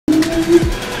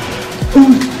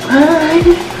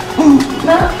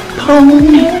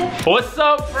What's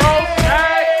up, bro?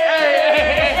 Hey.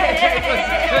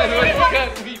 What's good?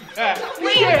 We back. We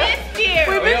missed you.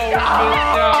 We missed y'all.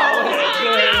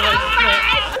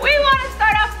 We want to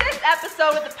start off this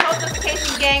episode with the post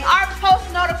notification gang. Our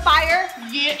post notifier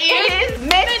is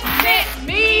Misfit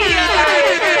Media.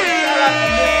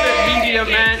 Media,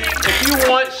 man. If you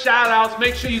want shout outs,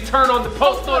 make sure you turn on the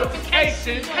post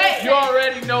notifications. You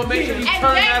already know, make sure you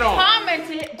turn that on. And then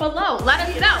comment below. Let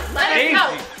us know. Let us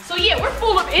know. So yeah, we're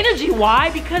full of energy. Why?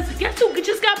 Because guess who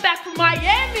just got back from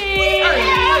Miami?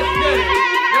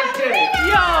 Let's get it.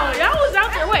 Yo, y'all was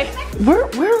out there. Wait,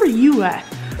 where were you at?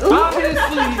 Obviously,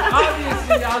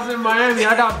 I was in Miami.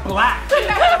 I got black.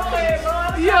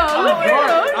 Yo, look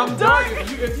at him. I'm dark.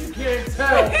 If you can't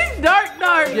tell. He's dark,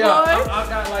 boy. Yeah, I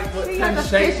got like what, 10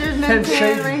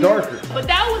 shades darker. But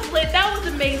that was lit. That was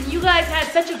amazing. You guys had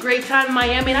such a great time in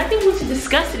Miami, and I think we should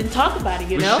discuss it and talk about it.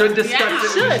 You know? We should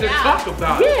discuss it. We should talk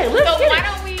about it. Yeah, let's So get why it.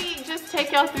 don't we just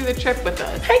take y'all through the trip with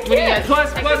us? Heck yeah.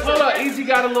 Plus, hold up. Ezee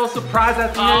got a little surprise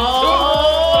at the end too.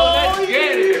 So let's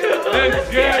get it. Let's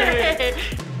get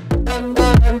it.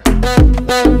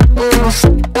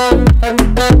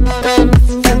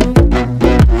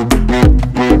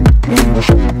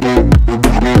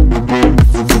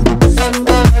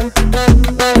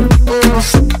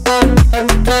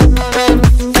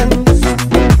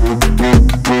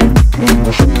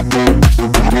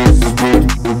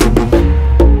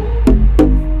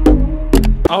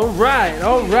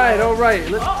 All right.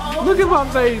 Look at my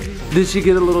baby. Did she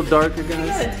get a little darker,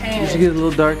 guys? Did she get a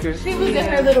little darker? She was in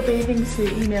her little bathing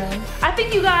suit, you know. I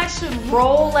think you guys should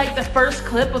roll like the first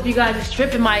clip of you guys'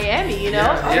 trip in Miami, you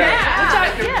know?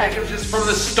 Yeah. Take him just from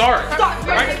the start.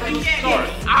 Right from the start.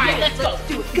 Alright, let's go.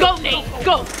 Do it. Go, Nate.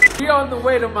 Go. We on the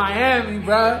way to Miami,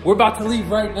 bro. We're about to leave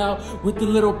right now with the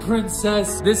little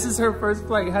princess. This is her first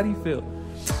flight. How do you feel?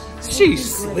 She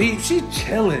sleeps. She's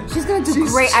chilling. She's gonna do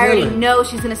great. I already know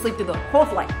she's gonna sleep through the whole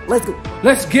flight. Let's go.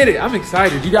 Let's get it. I'm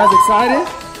excited. You guys excited?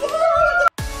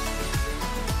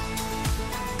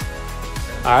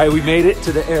 All right, we made it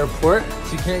to the airport.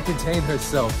 She can't contain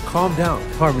herself. Calm down.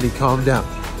 Harmony, calm down.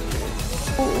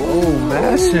 Oh,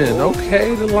 mashing.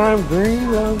 Okay, the lime green.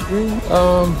 What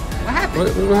happened?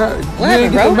 You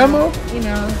didn't get the memo? You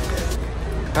know.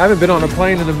 I haven't been on a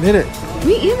plane in a minute.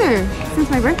 Me either, since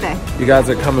my birthday. You guys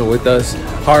are coming with us.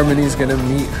 Harmony's gonna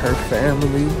meet her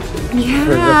family for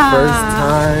the first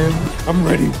time. I'm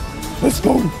ready. Let's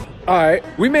go. All right,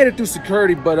 we made it through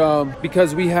security, but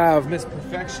because we have Miss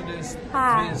Perfectionist,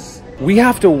 we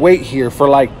have to wait here for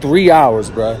like 3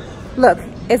 hours, bruh. Look,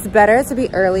 it's better to be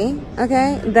early,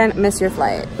 okay, than miss your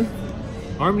flight.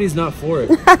 Harmony's not for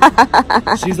it.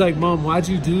 She's like, Mom, why'd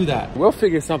you do that? We'll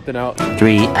figure something out.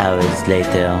 3 hours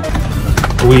later.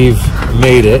 We've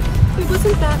made it. It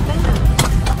wasn't that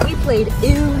bad. We played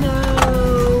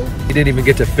Uno. We didn't even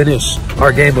get to finish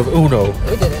our game of Uno.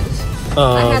 We didn't.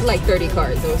 I had like 30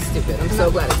 cards. It was stupid. I'm so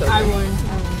glad it's over. I won.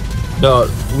 No,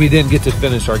 we didn't get to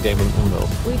finish our game of Uno.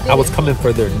 I was coming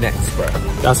for their necks, bro.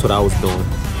 That's what I was doing.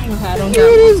 Here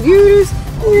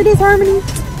it is, Harmony.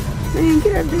 Man,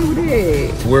 get up there with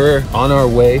it. We're on our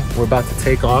way. We're about to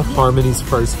take off. Harmony's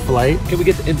first flight. Can we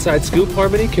get the inside scoop,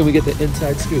 Harmony? Can we get the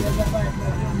inside scoop?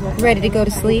 Ready to go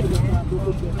to sleep?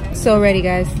 So ready,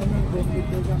 guys.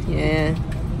 Yeah.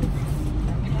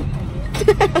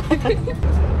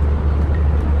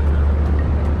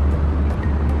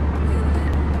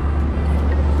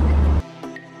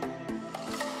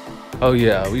 Oh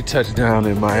yeah, we touched down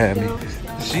in Miami.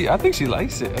 I think she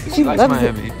likes it. I think she likes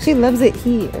Miami. She loves it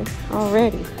here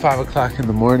already. 5 o'clock in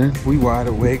the morning. We wide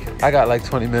awake. I got like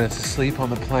 20 minutes of sleep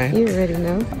on the plane. You already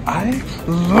know. I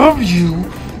love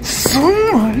you so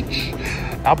much.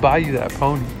 I'll buy you that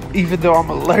pony, even though I'm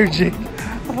allergic.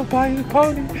 I'll buy you the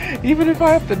pony, even if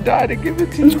I have to die to give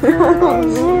it to you, girl. I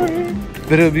swear.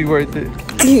 But it'll be worth it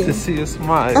to see you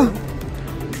smile. Oh.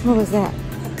 What was that?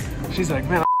 She's like,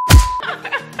 man.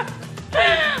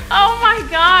 Oh my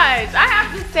gosh. I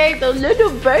have to say, the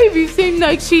little baby seemed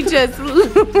like she just,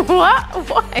 what?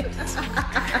 What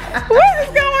is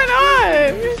going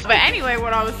on? But anyway,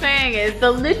 what I was saying is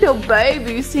the little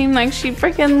baby seemed like she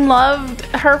freaking loved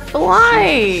her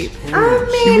flight. I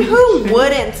mean, who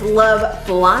wouldn't love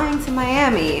flying to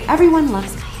Miami? Everyone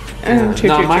loves Miami.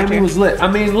 No, Miami was lit. I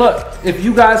mean, look, if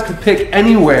you guys could pick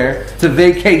anywhere to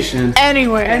vacation,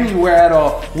 anywhere at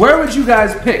all, where would you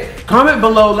guys pick? Comment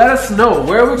below, let us know.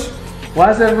 Where would you? Why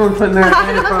is everyone putting their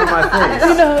hand in front of my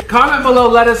face? Comment below,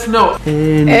 let us know.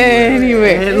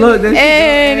 Anywhere. Look,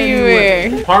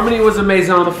 anywhere. Harmony was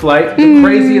amazing on the flight. The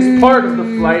craziest part of the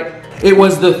flight It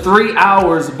was the 3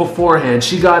 hours beforehand.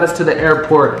 She got us to the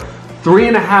airport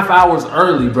 3.5 hours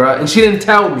early, bruh. And she didn't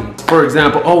tell me. For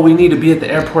example, oh, we need to be at the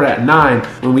airport at 9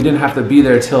 when we didn't have to be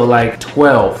there till like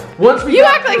 12. You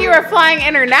act like you were flying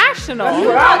international.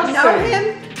 You don't know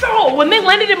him? No, when they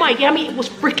landed in Miami, it was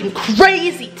freaking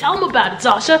crazy. Tell them about it,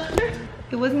 Sasha.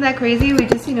 It wasn't that crazy. We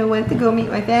just, went to go meet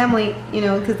my family,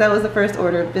 because that was the first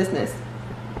order of business.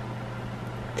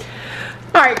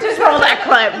 All right, just roll that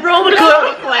clip. Roll the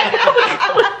clip.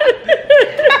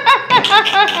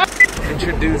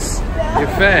 Introduce your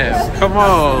fam. Come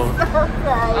on. I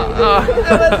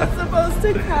wasn't supposed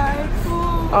to cry.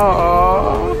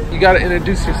 Oh, you gotta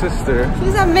introduce your sister. She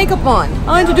doesn't have makeup on.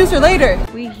 I'll introduce her later.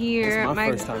 We here at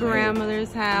my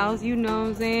grandmother's house, you know what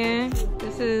I'm saying?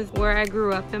 This is where I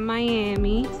grew up in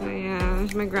Miami. So yeah,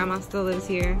 my grandma still lives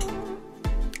here.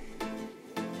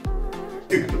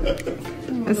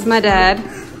 That's my dad.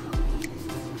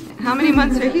 How many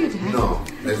months are you, Dad? No,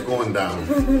 it's going down.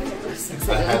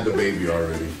 I had the baby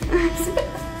already.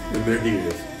 And there he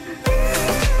is.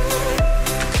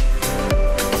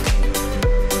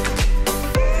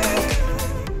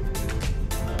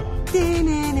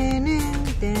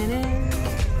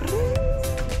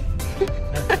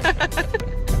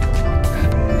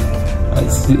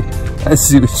 I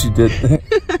see what you did there.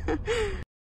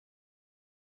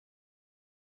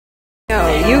 Yo,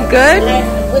 you good?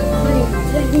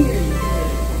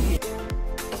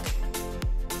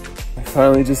 I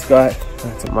finally just got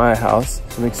back to my house.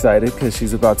 I'm excited because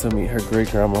she's about to meet her great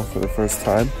grandma for the first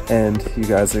time, and you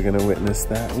guys are gonna witness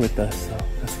that with us. So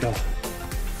let's go.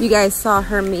 You guys saw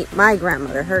her meet my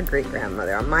grandmother, her great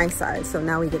grandmother on my side, so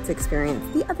now we get to experience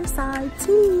the other side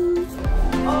too.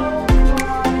 Oh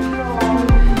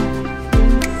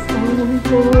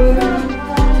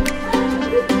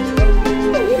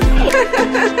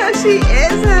she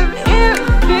is a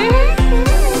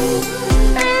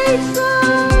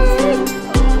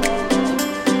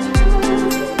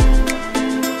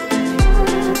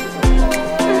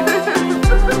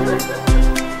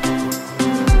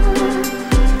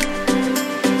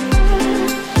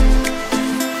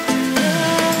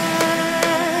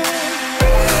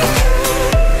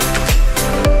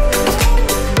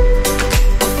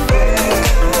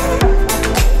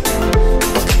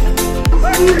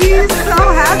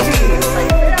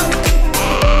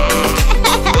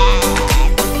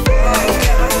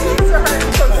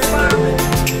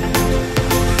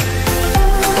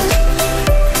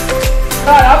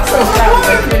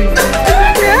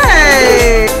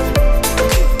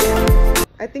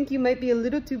you might be a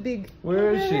little too big.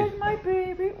 Where is she? My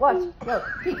baby. Watch. Look.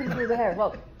 Peeking through the hair.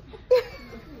 Look.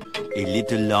 A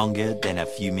little longer than a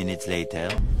few minutes later.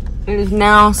 It is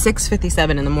now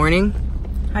 6:57 in the morning.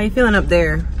 How you feeling up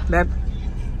there, babe?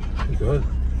 Good.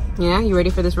 Yeah, you ready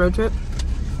for this road trip?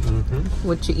 Mm-hmm.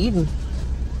 What you eating?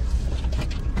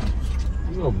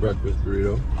 No breakfast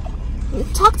burrito.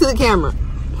 Talk to the camera.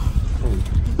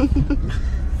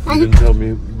 You didn't tell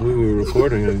me we were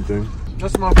recording anything.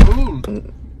 That's my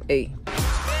food. Hey.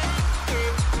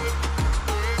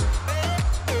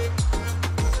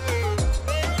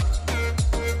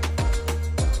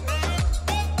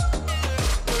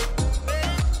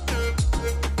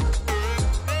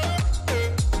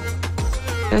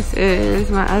 This is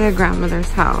my other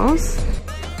grandmother's house.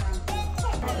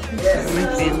 My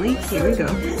family. Here we go.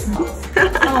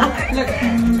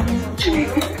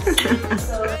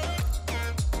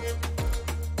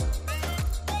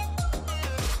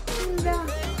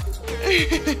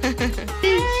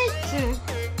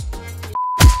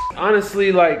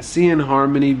 Honestly, like seeing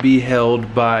Harmony be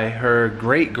held by her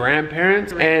great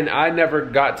grandparents, and I never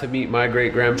got to meet my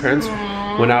great grandparents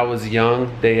when I was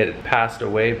young. They had passed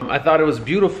away. I thought it was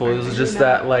beautiful. It was just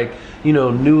that, like, you know,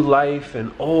 new life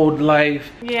and old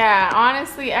life. Yeah,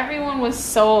 honestly, everyone was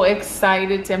so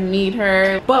excited to meet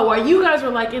her. But while you guys were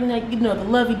like in like, you know, the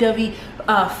lovey-dovey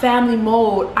family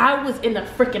mode, I was in a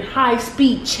freaking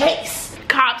high-speed chase.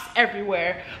 Cops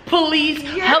everywhere, police,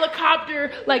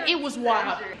 helicopter, like it was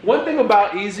wild. One thing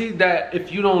about Ezee that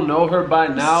if you don't know her by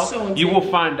now, you will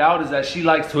find out is that she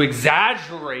likes to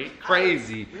exaggerate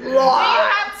crazy. Do you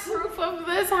have proof of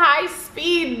this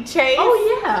high-speed chase?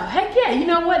 Oh yeah, heck yeah. You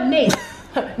know what, Nate?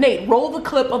 Nate, roll the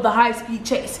clip of the high-speed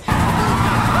chase.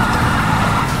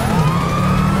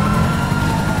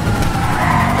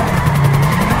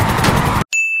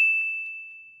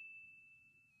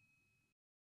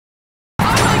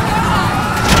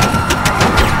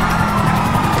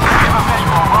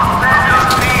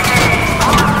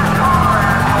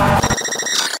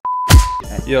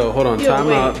 Yo, hold on, time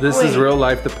out. This is real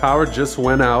life. The power just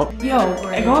went out. Yo,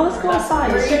 let's go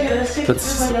outside. Let's check it. Let's check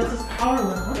everybody else's power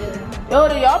level. Yo,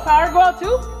 did y'all power go out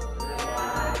too?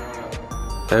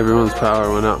 Everyone's power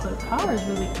went out. The power is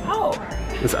really out.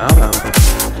 It's out.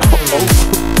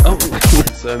 Oh.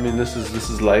 So I mean, this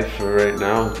is life for right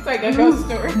now. It's like a ghost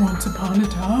story. Once upon a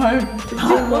time,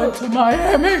 I went to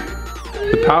Miami.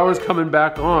 The power's coming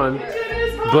back on,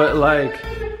 but like,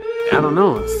 I don't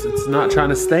know. It's not trying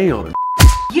to stay on.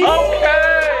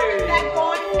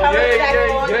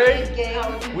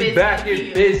 We back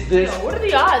in business. Yo, what are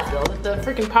the odds though that the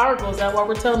freaking power goes out while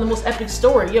we're telling the most epic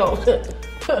story? Yo,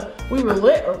 we were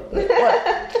lit or what?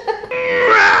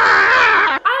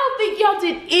 I don't think y'all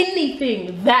did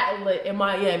anything that lit in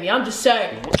Miami. I'm just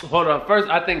saying. Hold on. First,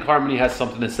 I think Harmony has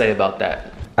something to say about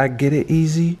that. I get it,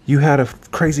 Ezee. You had a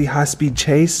crazy high-speed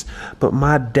chase, but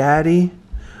my daddy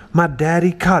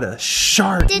caught a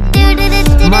shark.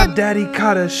 My daddy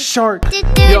caught a shark.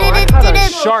 Yo, I caught a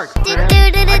shark, man.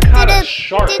 I caught a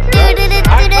shark, bro.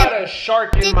 I caught a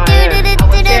shark in my hand.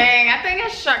 Dang, I think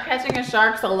catching a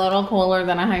shark's a little cooler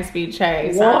than a high-speed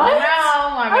chase. What?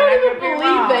 I don't even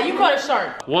believe that. You caught a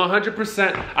shark.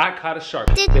 100%, I caught a shark.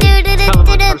 Tell him I caught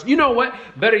a shark. You know what?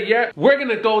 Better yet, we're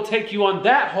gonna go take you on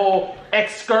that whole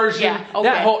excursion,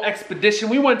 that whole expedition.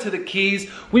 We went to the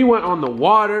Keys. We went on the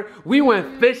water. We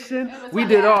went fishing. We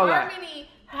did all that. Harmony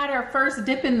had her first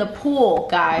dip in the pool,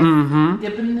 guys.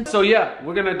 Dip in the So yeah,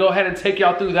 we're gonna go ahead and take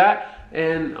y'all through that.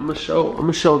 And I'm gonna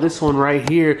show this one right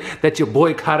here that your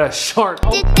boy caught a shark.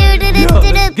 Oh. Yo,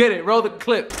 let's get it. Roll the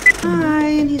clip. Hi,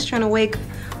 and he's trying to wake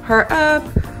her up,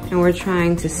 and we're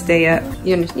trying to stay up.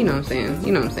 You know what I'm saying?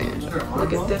 You know what I'm saying?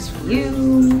 Look at this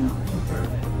view.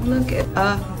 Look at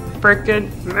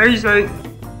freaking amazing.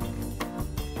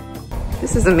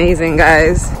 This is amazing,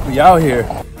 guys. We out here.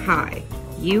 Hi,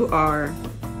 you are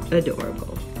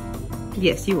adorable.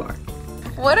 Yes, you are.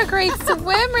 What a great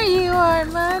swimmer you are,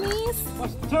 Monies.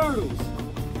 Watch the turtles.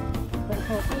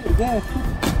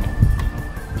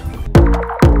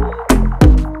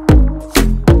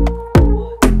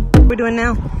 We're doing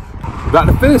now. About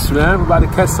to fish, man. We're about to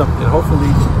catch something.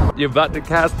 Hopefully, you're about to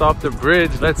cast off the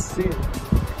bridge. Let's see.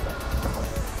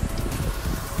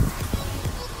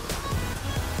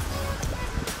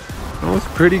 That was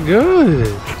pretty good.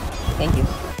 Thank you.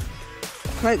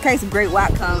 In case a great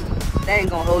white comes, that ain't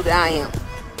gonna hold the I am.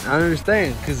 I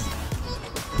understand, because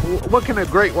what can a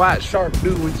great white shark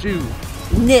do with you?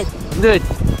 Nothing.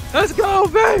 Let's go,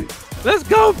 babe. Let's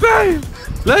go, babe.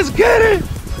 Let's get it.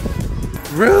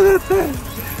 Reel that thing.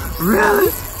 Reel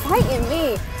it. Fighting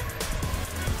me.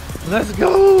 Let's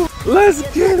go. Let's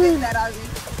get it.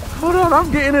 Hold on,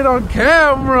 I'm getting it on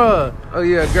camera. Oh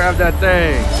yeah, grab that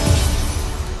thing.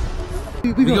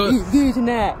 We gonna eat this and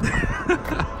that.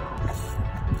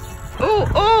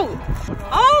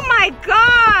 Oh my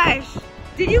gosh!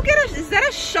 Did you get is that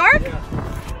a shark?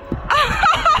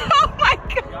 Oh my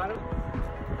god!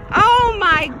 Oh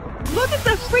my, look at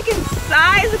the freaking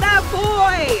size of that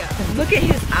boy! Look at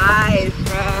his eyes,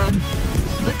 bro.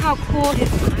 Look how cool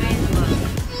his eyes look.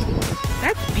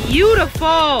 That's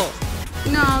beautiful!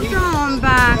 No, throw him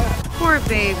back. Poor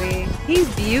baby. He's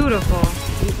beautiful.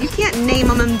 You can't name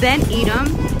him and then eat him.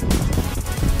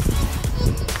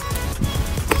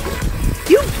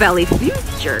 You belly, you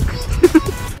jerk.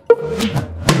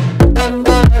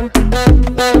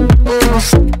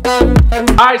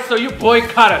 Alright, so your boy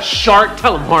caught a shark.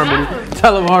 Tell him, Harmony.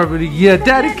 Tell him, Harmony. Yeah,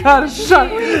 daddy caught a shark.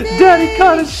 Daddy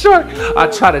caught a shark. I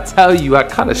try to tell you, I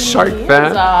caught a shark,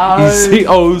 fam. You see,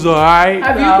 oh, it's alright.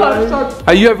 Have you caught a shark?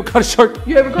 Have you ever caught a shark?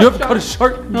 You ever caught a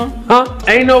shark? No. Huh?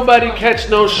 Ain't nobody catch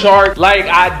no shark like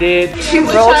I did. She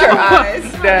rolled her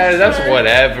eyes. Dad, that's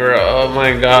whatever. Oh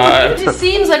my god. It just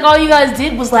seems like all you guys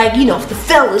did was like, you know, the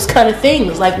fellas kind of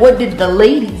things. Like, what did the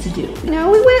ladies do? You know,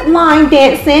 we went line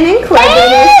dancing and clubbing.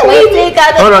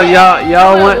 Hold on,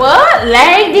 y'all went. What?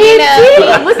 Line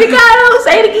dancing? What's it called?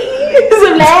 Say it again.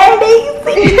 Some line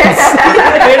dancing.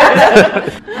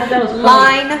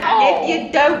 Line. If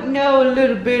you don't know a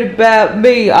little bit about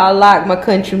me, I like my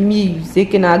country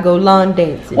music and I go line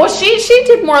dancing. Well, she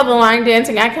did more of the line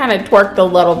dancing. I kind of twerked a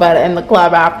little bit in the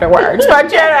club afterwards.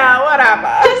 But you know,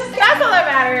 whatever. That's all that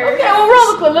matters. Okay, well,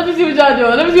 roll the clip. Let me see what y'all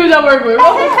doing. Let me see what y'all working with.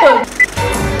 Roll the clip.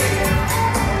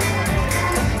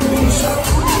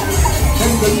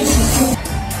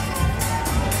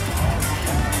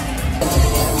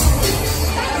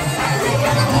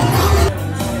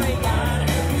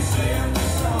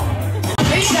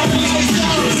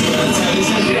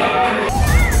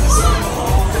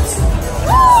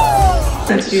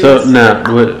 So Nat,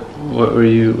 what were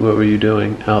you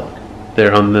doing out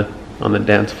there on the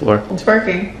dance floor? It's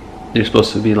working. You're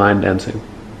supposed to be line dancing.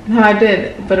 No, I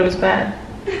did, but it was bad.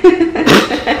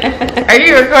 Are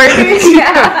you recording?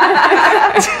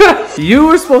 You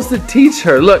were supposed to teach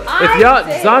her. Look, if y'all,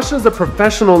 Zasha's a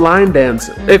professional line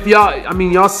dancer. If y'all, I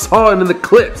mean, y'all saw it in the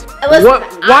clips. Listen,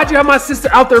 Why'd you have my sister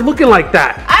out there looking like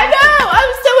that? I know,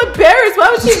 I'm so embarrassed. Why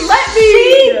would she let me?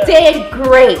 She did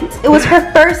great. It was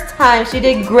her first time. She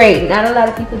did great. Not a lot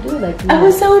of people do it like that. I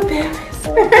was so embarrassed.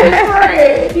 You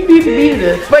need to be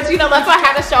this. But you know, that's why I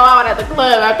had to show out at the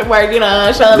club after work, you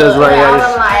know, show That's right, I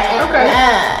was like,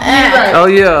 okay. Oh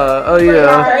yeah, oh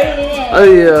yeah. Oh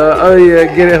yeah, oh yeah.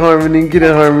 Get it,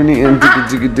 Harmony, and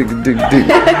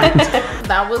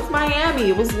That was Miami.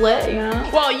 It was lit, you know.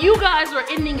 While you guys were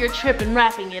ending your trip and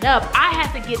wrapping it up, I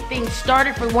had to get things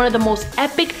started for one of the most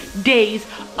epic days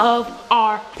of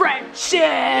our friendship.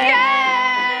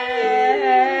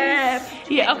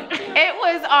 Yeah, okay. It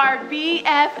was our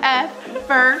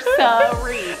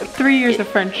BF-Versary. 3 years of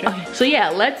friendship. Okay, so yeah,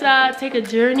 let's take a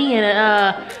journey and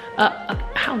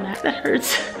how Nat, that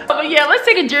hurts. Oh yeah, let's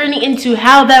take a journey into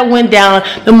how that went down.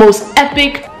 The most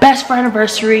epic best friend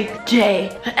anniversary day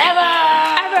ever.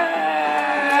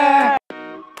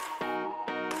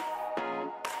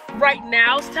 Right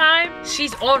now's time,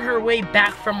 she's on her way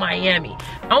back from Miami.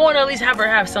 I want to at least have her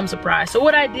have some surprise. So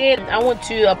what I did, I went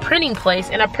to a printing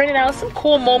place and I printed out some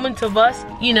cool moments of us,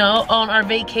 you know, on our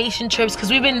vacation trips,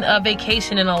 because we've been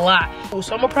vacationing a lot.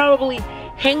 So I'm gonna probably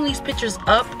hang these pictures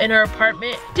up in her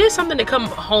apartment. Just something to come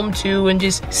home to and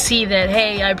just see that,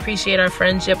 hey, I appreciate our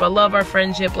friendship. I love our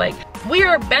friendship. Like, we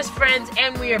are best friends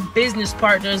and we are business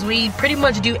partners. We pretty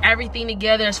much do everything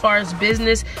together as far as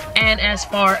business and as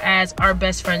far as our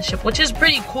best friendship, which is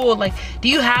pretty cool. Like, do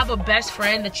you have a best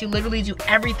friend that you literally do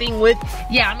everything with?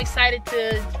 Yeah, I'm excited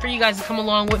for you guys to come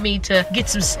along with me to get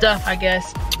some stuff, I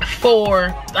guess,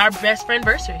 for our best friend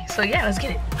anniversary. So yeah, let's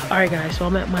get it. All right guys, so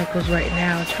I'm at Michael's right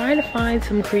now trying to find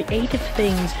some creative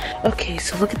things. Okay,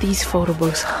 so look at these photo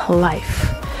books.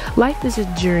 Life is a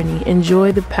journey.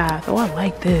 Enjoy the path. Oh, I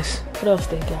like this. What else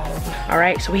they got? All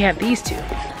right, so we have these two.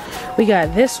 We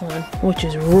got this one, which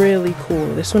is really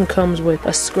cool. This one comes with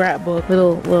a scrapbook,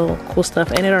 little cool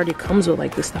stuff, and it already comes with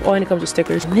like this stuff. Oh, and it comes with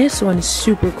stickers. And this one is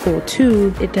super cool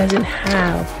too. It doesn't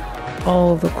have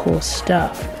all the cool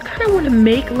stuff. I kind of want to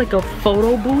make like a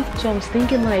photo booth, so I was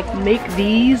thinking like make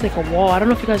these like a wall. I don't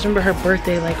know if you guys remember her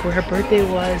birthday, like where her birthday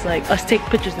was, like us take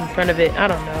pictures in front of it. I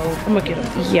don't know. I'm gonna get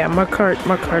them. Yeah, my cart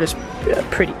is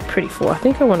pretty full. I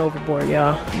think I went overboard,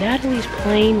 y'all. Natalie's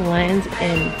plane lands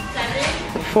in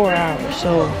 4 hours,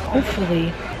 so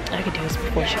hopefully I can do this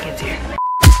before she gets here.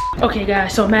 Okay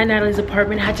guys, so I'm at Natalie's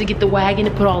apartment. I had to get the wagon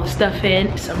to put all the stuff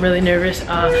in, so I'm really nervous.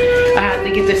 I have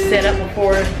to get this set up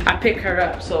before I pick her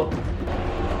up, so.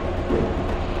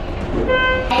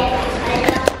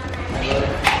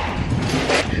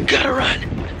 Gotta run.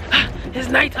 It's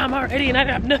nighttime already and I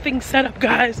have nothing set up,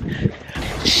 guys.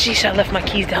 Sheesh, I left my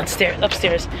keys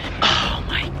upstairs. Oh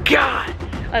my God.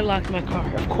 I locked my car,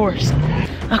 of course.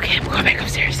 Okay, I'm going back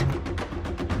upstairs.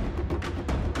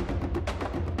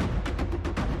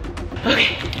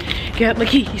 Okay, got my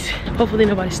keys. Hopefully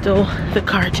nobody stole the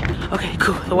cart. Okay,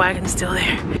 cool, the wagon's still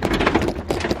there.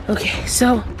 Okay,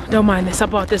 so don't mind this. I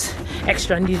bought this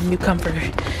extra. I need a new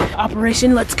comforter.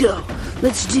 Operation, let's go.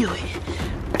 Let's do it.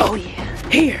 Oh yeah.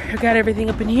 Here, I got everything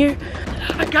up in here.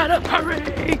 I got up,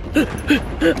 hooray!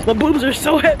 My boobs are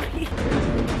so heavy.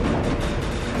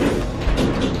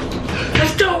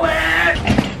 Let's do it!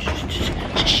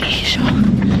 Sheesh.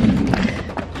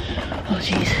 Oh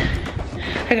jeez.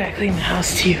 I gotta clean the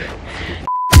house too.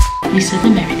 We set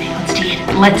them everything. Let's do it.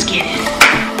 Let's get it.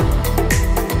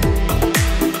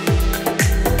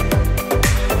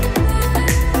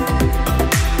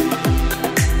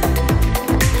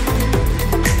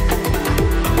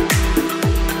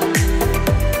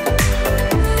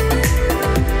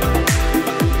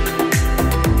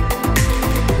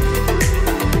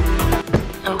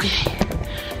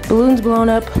 Balloons blown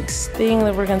up, this thing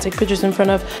that we're gonna take pictures in front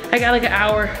of. I got like an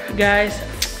hour, guys.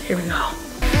 Here we go.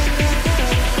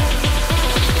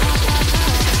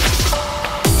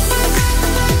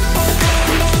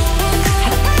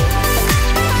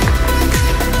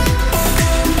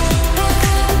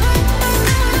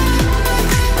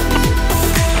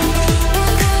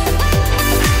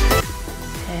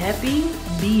 Happy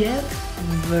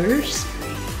BF-Versary.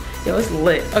 Yo, it's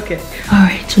lit. Okay.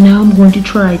 Alright, so now I'm going to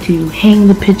try to hang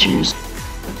the pictures.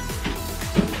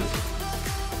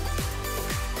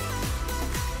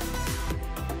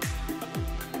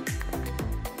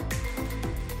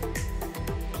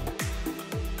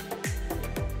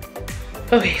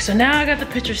 Okay, so now I got the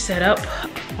picture set up.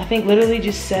 I think literally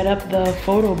just set up the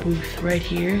photo booth right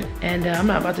here. And I'm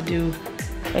not about to do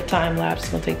a time lapse.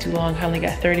 It's gonna take too long. I only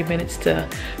got 30 minutes to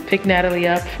pick Natalie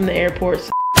up from the airport.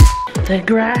 So The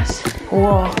grass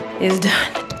wall is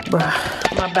done. Bruh,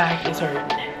 my back is hurting.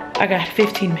 I got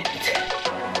 15 minutes.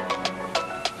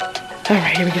 All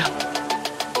right, here we go.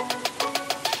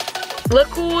 Look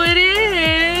who it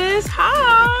is.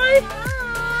 Hi.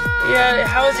 Yeah,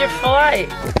 how was your flight?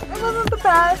 It wasn't the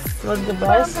best. Was the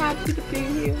best? I'm happy to be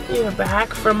here. You're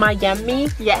back from Miami?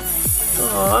 Yes.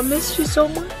 Oh, I missed you so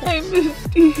much. I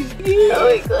missed you.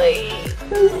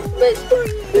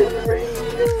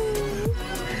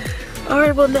 All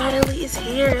right, well, Natalie is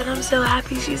here, and I'm so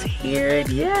happy she's here. And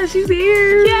yeah, she's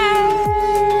here. Yay!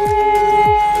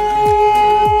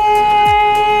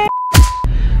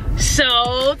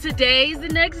 So today's the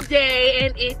next day,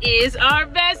 and it is our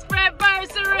best friend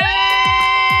anniversary.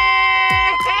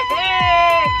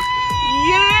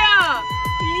 Yeah,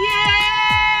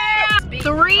 yeah.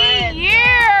 3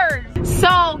 years.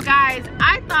 So guys,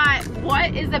 I thought,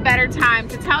 what is a better time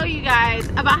to tell you guys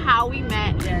about how we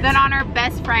met than on our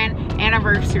best friend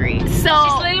anniversary. So she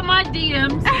slid in my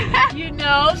DMs. You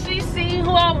know, she seen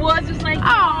who I was, just like,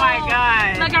 oh my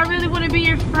god, like I really want to be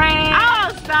your friend.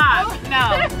 Oh stop.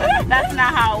 No, that's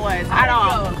not how it was at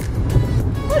all.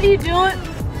 What are you doing?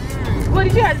 What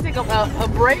did you have to take a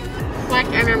break? Quick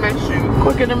intermission.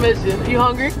 Quick intermission. You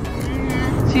hungry?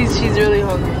 She's really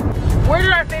hungry. Where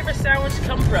did our favorite sandwich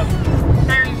come from?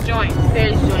 Mary's joint.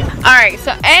 Mary's joint. Alright,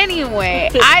 so anyway,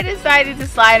 I decided to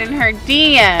slide in her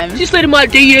DMs. She slid in my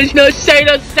DMs, no say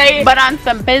it. But on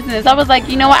some business, I was like,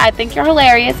 you know what? I think you're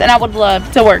hilarious and I would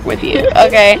love to work with you,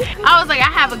 okay? I was like,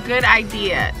 I have a good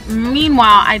idea.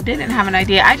 Meanwhile, I didn't have an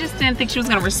idea. I just didn't think she was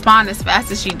gonna respond as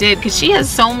fast as she did because she has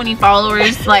so many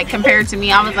followers, like, compared to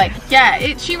me. I was like,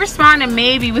 yeah, she responded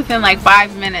maybe within like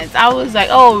 5 minutes. I was like,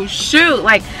 oh shoot,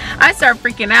 like, I start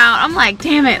freaking out. I'm like,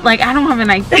 damn it, like, I don't have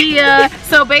an idea.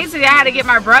 So basically, I had to get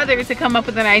my brother to come up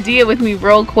with an idea with me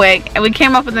real quick. And we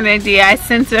came up with an idea. I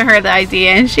sent to her the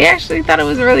idea, and she actually thought it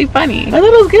was really funny. I thought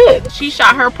it was good. She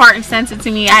shot her part and sent it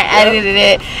to me. I edited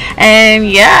it, and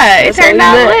yeah, it turned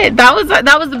out lit.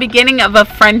 That was the beginning of a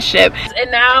friendship. And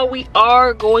now we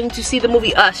are going to see the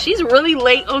movie Us. She's really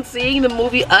late on seeing the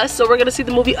movie Us, so we're gonna see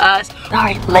the movie Us. All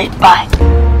right, late. Bye.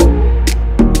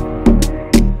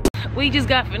 We just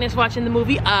got finished watching the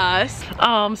movie Us.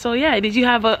 So yeah, did you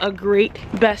have a great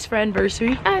best friend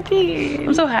anniversary? I did.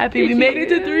 I'm so happy we made it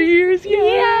to 3 years.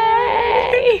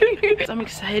 Yay! I'm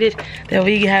excited that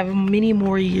we have many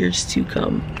more years to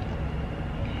come.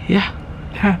 Yeah.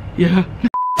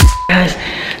 Guys,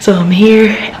 so I'm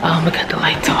here. I got the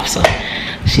lights off so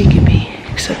she can be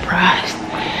surprised.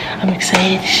 I'm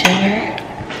excited to show her.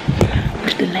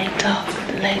 Put the lights off.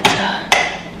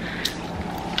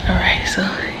 All right, so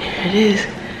here it is.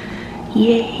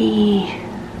 Yay.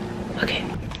 Okay.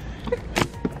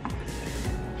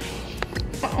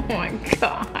 Oh my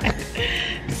god.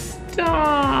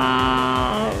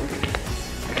 Stop.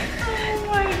 Oh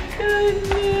my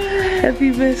goodness. Happy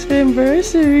best friend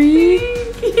anniversary.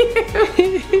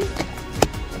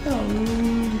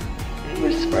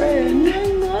 Best friend. I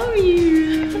love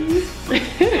you.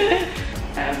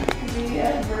 Happy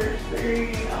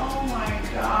anniversary. Oh my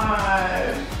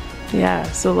god. Yeah,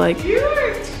 so like, You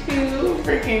are too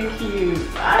freaking cute.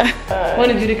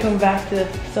 wanted you to come back to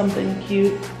something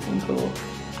cute and cool.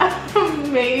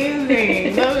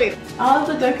 Amazing. All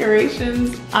the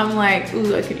decorations, I'm like,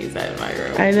 ooh, I could use that in my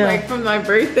room. I know. Like from my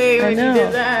birthday when you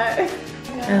did that.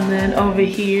 And then over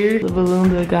here, the balloon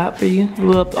that I got for you,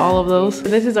 blew up all of those.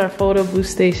 This is our photo booth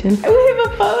station. We have a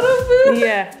photo booth?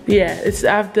 Yeah,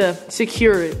 I have to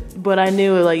secure it, but I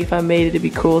knew like if I made it, it'd be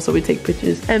cool, so we take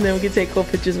pictures. And then we can take cool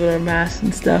pictures with our masks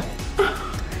and stuff.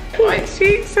 My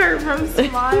cheeks hurt from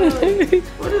smiling.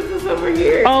 What is this over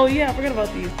here? Oh yeah, I forgot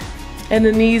about these. And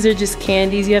then these are just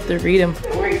candies, you have to read them.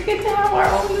 We get to have our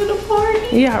own little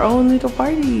party. Yeah, our own little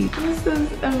party. This is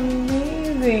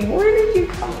amazing. Where did you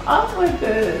come up with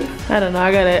this? I don't know,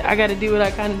 I gotta do what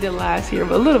I kind of did last year,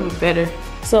 but a little bit better.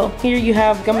 So here you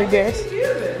have gummy bears. How did you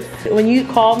do this? When you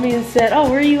called me and said, oh,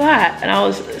 where are you at? And I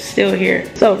was still here.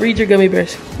 So read your gummy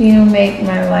bears. You make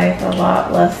my life a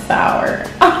lot less sour.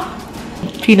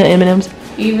 Peanut M&Ms.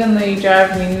 Even though you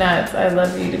drive me nuts, I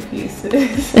love you to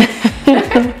pieces.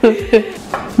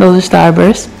 Those are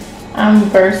Starbursts. I'm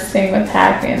bursting with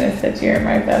happiness that you're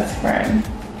my best friend.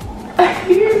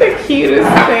 You're the cutest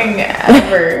thing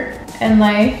ever. And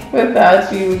life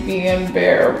without you would be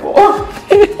unbearable.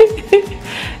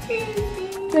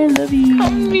 I love you.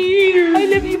 Come here. I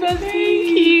love you,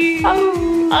 bestie. Oh.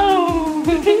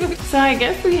 So I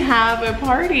guess we have a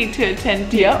party to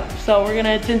attend to. Yep. So we're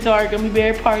gonna attend to our gummy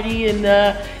bear party, and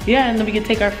yeah, and then we can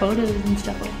take our photos and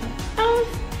stuff like that. I'm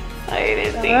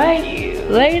excited. Thank you.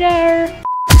 Later.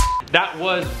 That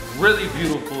was really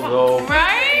beautiful though.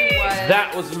 Right?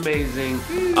 That was amazing.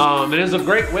 It is a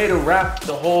great way to wrap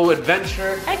the whole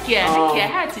adventure. Heck yeah, I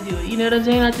had to do it. You know what I'm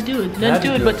saying? I had to do it. Nothing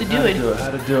to it but to do it. How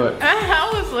to do it.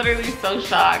 I was literally so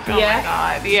shocked. Oh my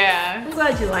god, yeah. I'm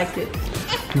glad you liked it.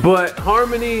 But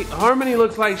Harmony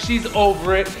looks like she's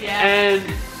over it. Yeah. And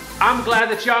I'm glad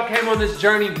that y'all came on this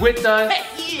journey with us.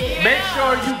 Yeah. Make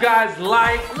sure you guys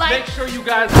like. Make sure you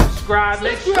guys subscribe.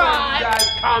 Make sure you guys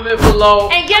comment below.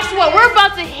 And guess what? We're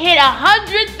about to hit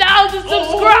 100,000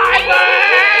 subscribers.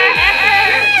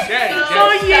 So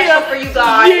special for you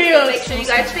guys. So make sure you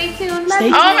guys stay tuned.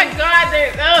 Oh my god,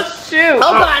 oh shoot.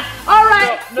 Oh god. All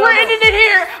right, we're ending it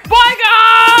here. Bye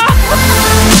guys.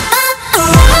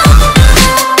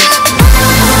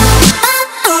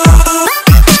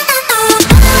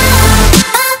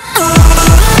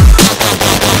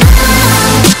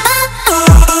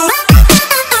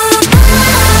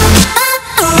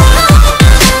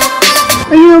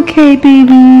 Are you okay,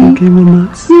 baby? Okay,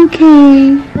 mama. You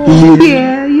okay?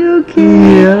 Yeah, you okay?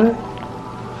 Yeah.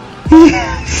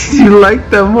 You like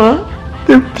them, huh?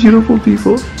 They're beautiful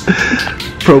people.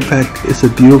 Pro Pack is a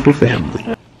beautiful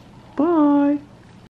family.